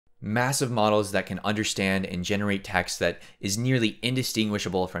Massive models that can understand and generate text that is nearly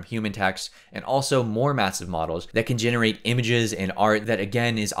indistinguishable from human text, and also more massive models that can generate images and art that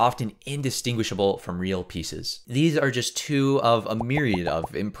again is often indistinguishable from real pieces. These are just two of a myriad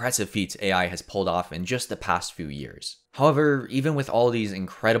of impressive feats AI has pulled off in just the past few years. However, even with all these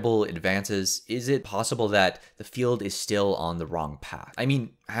incredible advances, is it possible that the field is still on the wrong path? I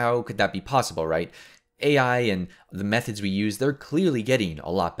mean, how could that be possible, right? AI and the methods we use, they're clearly getting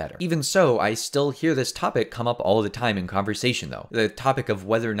a lot better. Even so, I still hear this topic come up all the time in conversation though. The topic of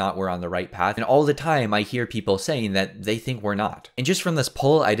whether or not we're on the right path, and all the time I hear people saying that they think we're not. And just from this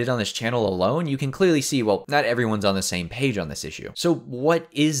poll I did on this channel alone, you can clearly see, well, not everyone's on the same page on this issue. So what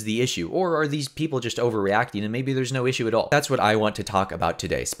is the issue? Or are these people just overreacting and maybe there's no issue at all? That's what I want to talk about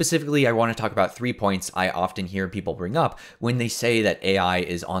today. Specifically, I want to talk about 3 points I often hear people bring up when they say that AI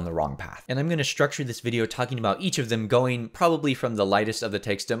is on the wrong path. And I'm going to structure this video talking about each of them, going probably from the lightest of the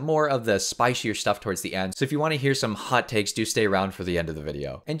takes to more of the spicier stuff towards the end. So if you want to hear some hot takes, do stay around for the end of the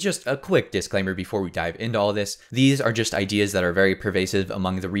video. And just a quick disclaimer before we dive into all this, these are just ideas that are very pervasive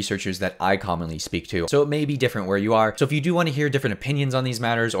among the researchers that I commonly speak to. So it may be different where you are. So if you do want to hear different opinions on these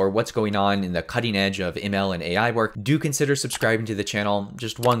matters or what's going on in the cutting edge of ML and AI work, do consider subscribing to the channel.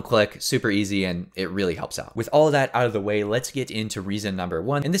 Just one click, super easy, and it really helps out. With all that out of the way, let's get into reason number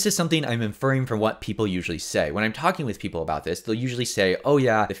 1. And this is something I'm inferring from what people usually say. When I'm talking with people about this, they'll usually say, oh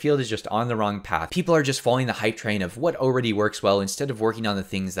yeah, the field is just on the wrong path. People are just following the hype train of what already works well instead of working on the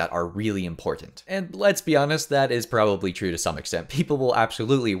things that are really important. And let's be honest, that is probably true to some extent. People will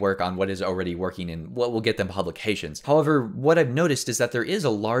absolutely work on what is already working and what will get them publications. However, what I've noticed is that there is a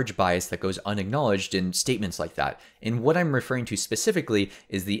large bias that goes unacknowledged in statements like that. And what I'm referring to specifically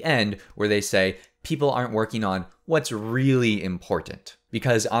is the end where they say, people aren't working on what's really important.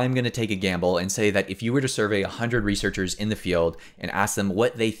 Because I'm going to take a gamble and say that if you were to survey 100 researchers in the field and ask them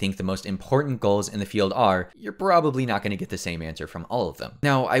what they think the most important goals in the field are, you're probably not going to get the same answer from all of them.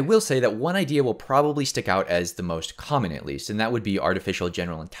 Now, I will say that one idea will probably stick out as the most common at least, and that would be artificial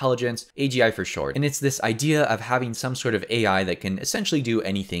general intelligence, AGI for short. And it's this idea of having some sort of AI that can essentially do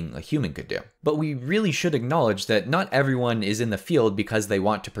anything a human could do. But we really should acknowledge that not everyone is in the field because they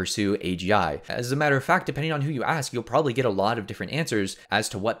want to pursue AGI. As a matter of fact, depending on who you ask, you'll probably get a lot of different answers as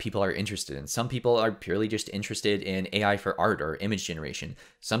to what people are interested in. Some people are purely just interested in AI for art or image generation.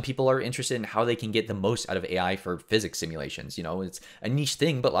 Some people are interested in how they can get the most out of AI for physics simulations. You know, it's a niche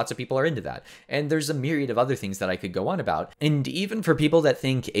thing, but lots of people are into that. And there's a myriad of other things that I could go on about. And even for people that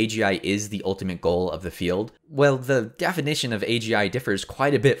think AGI is the ultimate goal of the field, well, the definition of AGI differs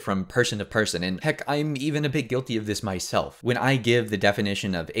quite a bit from person to person. And heck, I'm even a bit guilty of this myself. When I give the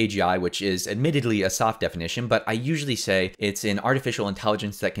definition of AGI, which is admittedly a soft definition, but I usually say it's an artificial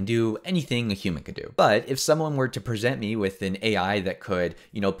intelligence that can do anything a human could do. But if someone were to present me with an AI that could,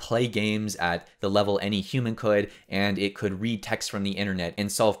 you know, play games at the level any human could, and it could read text from the internet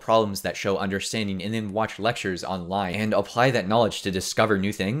and solve problems that show understanding and then watch lectures online and apply that knowledge to discover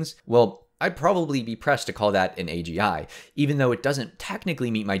new things, well, I'd probably be pressed to call that an AGI, even though it doesn't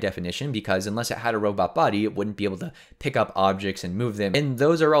technically meet my definition because unless it had a robot body, it wouldn't be able to pick up objects and move them, and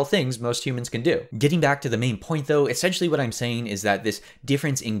those are all things most humans can do. Getting back to the main point though, essentially what I'm saying is that this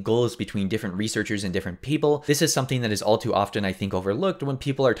difference in goals between different researchers and different people, this is something that is all too often, I think, overlooked when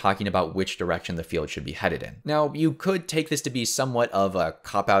people are talking about which direction the field should be headed in. Now, you could take this to be somewhat of a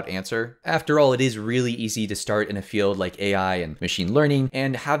cop-out answer. After all, it is really easy to start in a field like AI and machine learning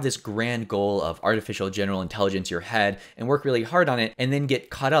and have this grand goal of artificial general intelligence in your head and work really hard on it and then get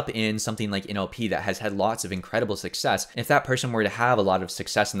caught up in something like NLP that has had lots of incredible success. If that person were to have a lot of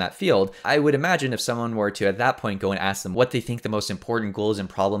success in that field, I would imagine if someone were to at that point go and ask them what they think the most important goals and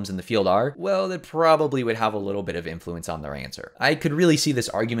problems in the field are, well, that probably would have a little bit of influence on their answer. I could really see this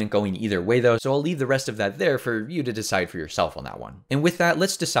argument going either way though, so I'll leave the rest of that there for you to decide for yourself on that one. And with that,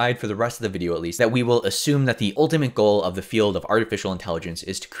 let's decide for the rest of the video at least that we will assume that the ultimate goal of the field of artificial intelligence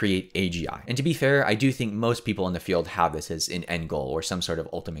is to create AGI. And to be fair, I do think most people in the field have this as an end goal or some sort of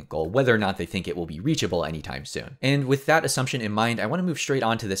ultimate goal, whether or not they think it will be reachable anytime soon. And with that assumption in mind, I want to move straight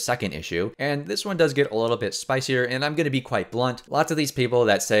on to the second issue. And this one does get a little bit spicier, and I'm going to be quite blunt. Lots of these people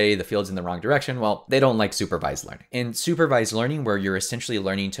that say the field's in the wrong direction, well, they don't like supervised learning. And supervised learning, where you're essentially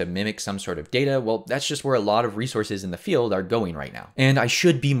learning to mimic some sort of data, well, that's just where a lot of resources in the field are going right now. And I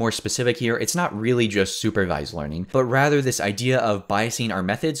should be more specific here. It's not really just supervised learning, but rather this idea of biasing our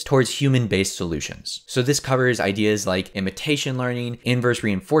methods towards human human-based solutions. So this covers ideas like imitation learning, inverse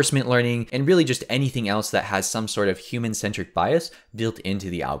reinforcement learning, and really just anything else that has some sort of human-centric bias built into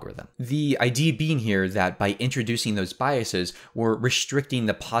the algorithm. The idea being here that by introducing those biases, we're restricting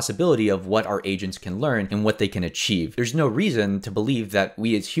the possibility of what our agents can learn and what they can achieve. There's no reason to believe that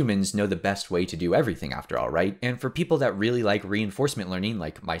we as humans know the best way to do everything after all, right? And for people that really like reinforcement learning,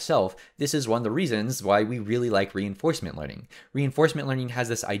 like myself, this is one of the reasons why we really like reinforcement learning. Reinforcement learning has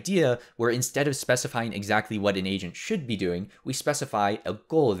this idea where instead of specifying exactly what an agent should be doing, we specify a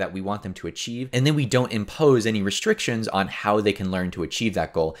goal that we want them to achieve, and then we don't impose any restrictions on how they can learn to achieve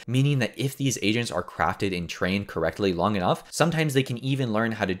that goal, meaning that if these agents are crafted and trained correctly long enough, sometimes they can even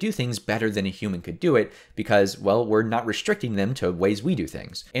learn how to do things better than a human could do it because, well, we're not restricting them to ways we do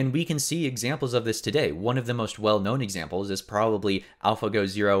things. And we can see examples of this today. One of the most well-known examples is probably Alphago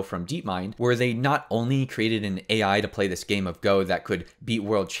Zero from Deepmind, where they not only created an AI to play this game of Go that could beat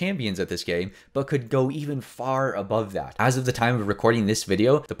world champions at this game, but could go even far above that. As of the time of recording this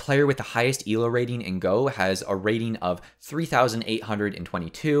video, the player with the highest ELO rating in Go has a rating of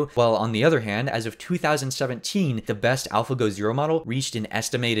 3,822, while on the other hand, as of 2017, the best Alphago Zero model reached an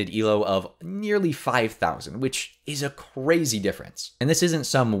estimated ELO of nearly 5,000, which is a crazy difference. And this isn't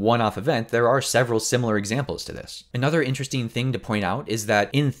some one-off event, there are several similar examples to this. Another interesting thing to point out is that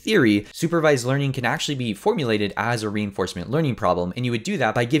in theory, supervised learning can actually be formulated as a reinforcement learning problem, and you would do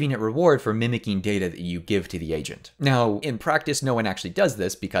that by giving it reward for mimicking data that you give to the agent. Now, in practice, no one actually does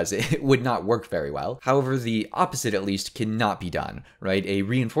this because it would not work very well. However, the opposite at least cannot be done, right? A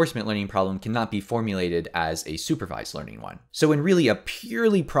reinforcement learning problem cannot be formulated as a supervised learning one. So in really a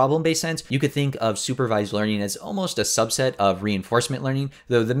purely problem-based sense, you could think of supervised learning as almost a subset of reinforcement learning,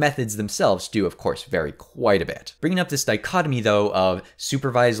 though the methods themselves do of course vary quite a bit. Bringing up this dichotomy though of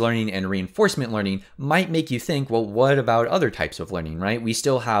supervised learning and reinforcement learning might make you think, well, what about other types of learning, right? We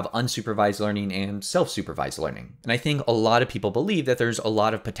still have unsupervised learning and self-supervised learning. And I think a lot of people believe that there's a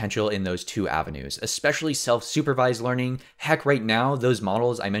lot of potential in those two avenues, especially self-supervised learning. Heck, right now, those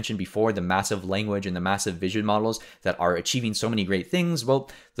models I mentioned before, the massive language and the massive vision models that are achieving so many great things, well,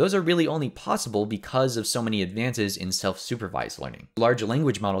 those are really only possible because of so many advances in self-supervised learning. Large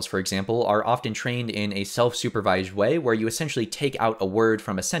language models, for example, are often trained in a self-supervised way where you essentially take out a word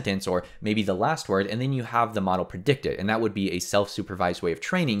from a sentence or maybe the last word, and then you have the model predict it. And that would be a self-supervised way of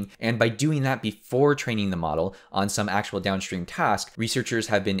training. And by doing that before training the model on some actual downstream task, researchers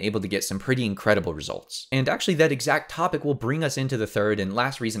have been able to get some pretty incredible results. And actually that exact topic will bring us into the third and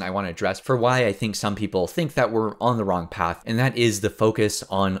last reason I want to address for why I think some people think that we're on the wrong path, and that is the focus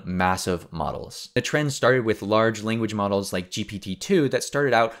on massive models. The trend started with large language models like GPT-2 that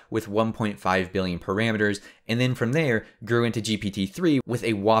started out with 1.5 billion parameters, and then from there grew into GPT-3 with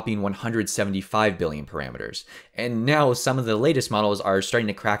a whopping 175 billion parameters. And now some of the latest models are starting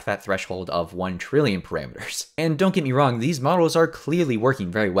to crack that threshold of 1 trillion parameters. And don't get me wrong, these models are clearly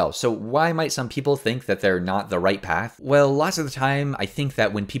working very well. So why might some people think that they're not the right path? Well, lots of the time, I think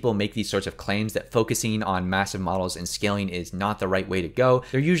that when people make these sorts of claims that focusing on massive models and scaling is not the right way to go,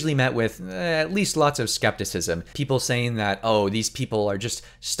 they're usually met with at least lots of skepticism. People saying that, oh, these people are just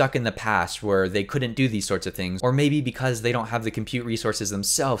stuck in the past where they couldn't do these sorts of things, or maybe because they don't have the compute resources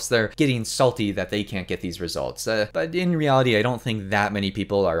themselves, they're getting salty that they can't get these results. But in reality, I don't think that many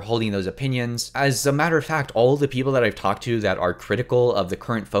people are holding those opinions. As a matter of fact, all the people that I've talked to that are critical of the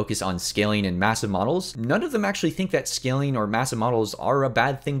current focus on scaling and massive models, none of them actually think that scaling or massive models are a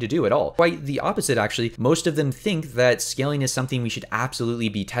bad thing to do at all. Quite the opposite, actually. Most of them think that scaling is something we should absolutely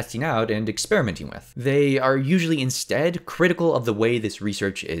be testing out and experimenting with. They are usually instead critical of the way this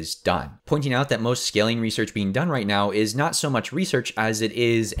research is done, pointing out that most scaling research being done right now is not so much research as it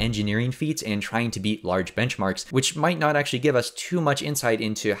is engineering feats and trying to beat large benchmarks, which might not actually give us too much insight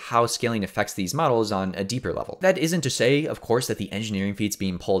into how scaling affects these models on a deeper level. That isn't to say, of course, that the engineering feats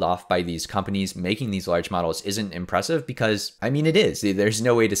being pulled off by these companies making these large models isn't impressive, because, I mean, it is. There's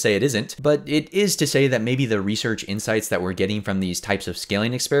no way to say it isn't, but it is to say that maybe the research insights that we're getting from these types of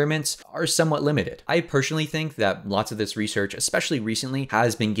scaling experiments are somewhat limited. I personally think that lots of this research, especially recently,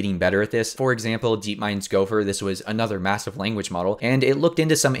 has been getting better at this. For example, Deepmind's Gopher, this was another massive language model, and it looked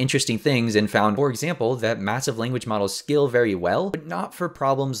into some interesting things and found, for example, that massive language models scale very well, but not for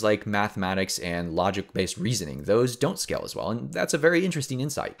problems like mathematics and logic-based reasoning. Those don't scale as well, and that's a very interesting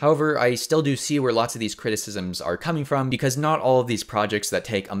insight. However, I still do see where lots of these criticisms are coming from, because not all of these projects that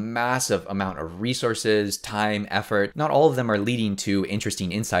take a massive amount of resources, time, effort, not all of them are leading to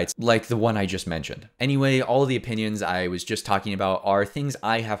interesting insights like the one I just mentioned. Anyway, all of the opinions I was just talking about are things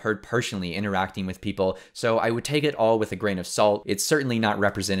I have heard personally interacting with people so I would take it all with a grain of salt. It's certainly not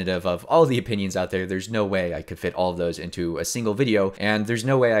representative of all the opinions out there. There's no way I could fit all of those into a single video, and there's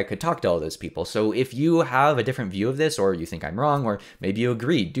no way I could talk to all those people. So if you have a different view of this, or you think I'm wrong, or maybe you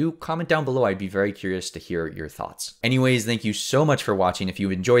agree, do comment down below. I'd be very curious to hear your thoughts. Anyways, thank you so much for watching. If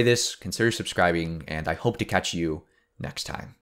you enjoy this, consider subscribing, and I hope to catch you next time.